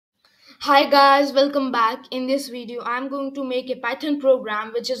Hi guys, welcome back. In this video, I'm going to make a Python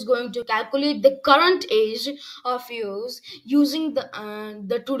program which is going to calculate the current age of yours using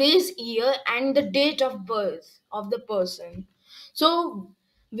the today's year and the date of birth of the person. So,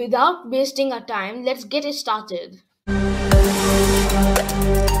 without wasting our time, let's get it started.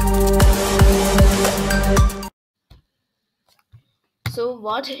 So,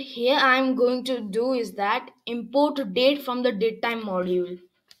 what here I'm going to do is that import date from the datetime module.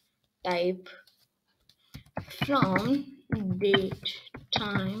 Type from date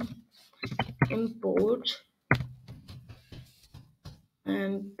time import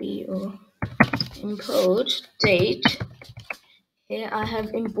mpo import date. Here I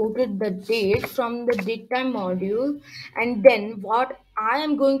have imported the date from the datetime module, and then what I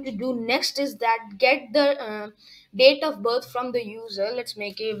am going to do next is that get the date of birth from the user. Let's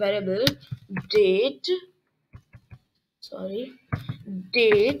make a variable date, sorry,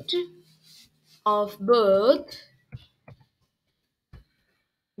 date of birth,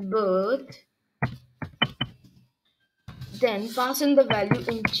 then pass in the value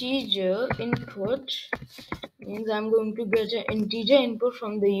integer input. Means I'm going to get an integer input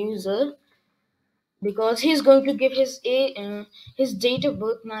from the user because he's going to give his date of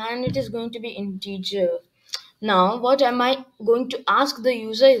birth now, and it is going to be integer. Now what am I going to ask the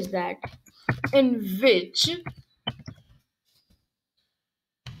user is that in which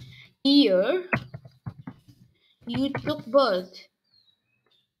year you took birth.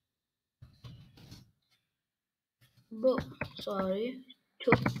 Sorry,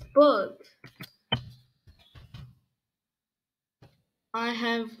 took birth. I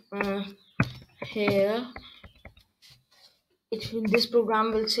have here this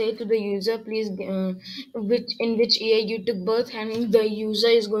program will say to the user, please which year you took birth, and the user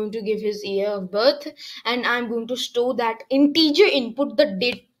is going to give his year of birth, and I'm going to store that integer input,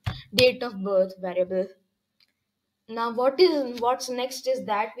 the date of birth variable. Now what's next is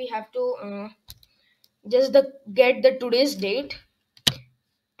that we have to just get the today's date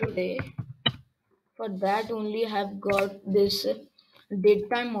today. For that only I have got this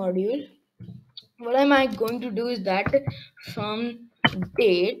datetime module. What am I going to do is that from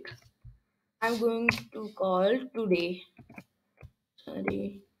date I'm going to call today.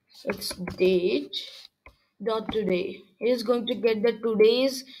 Sorry, it's date dot today. It is going to get the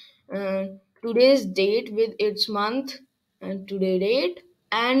uh, today's date with its month and today date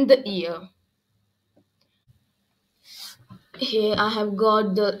and the year. Here I have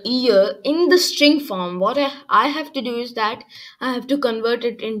got the year in the string form. What I have to do is that I have to convert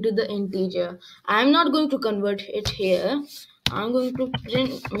it into the integer. I'm not going to convert it here. I'm going to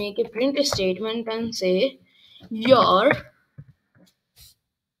make a print statement and say your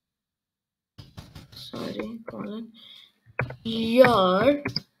colon, your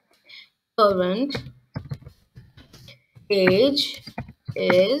current age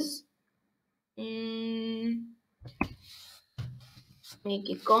is, make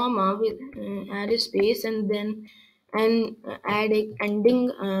a comma with add a space and then add a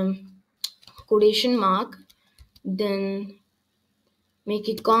ending quotation mark, then make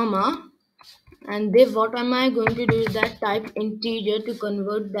a comma, and then what am I going to do is that type integer to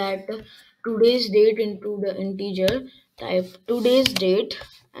convert that today's date into the integer. Type today's date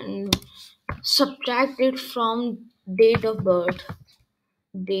and subtract it from date of birth.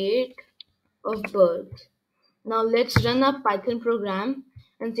 Now let's run a Python program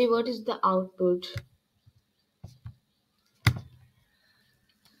and see what is the output.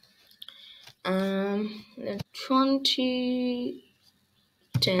 Let's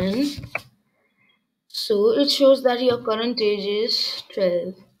 2010. So it shows that your current age is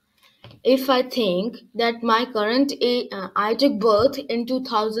 12. If I think that my current age, I took birth in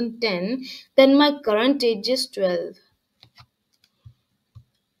 2010, then my current age is 12.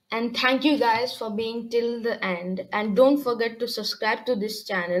 And thank you guys for being till the end. And don't forget to subscribe to this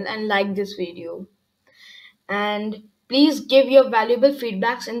channel and like this video. And please give your valuable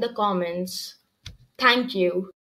feedbacks in the comments. Thank you.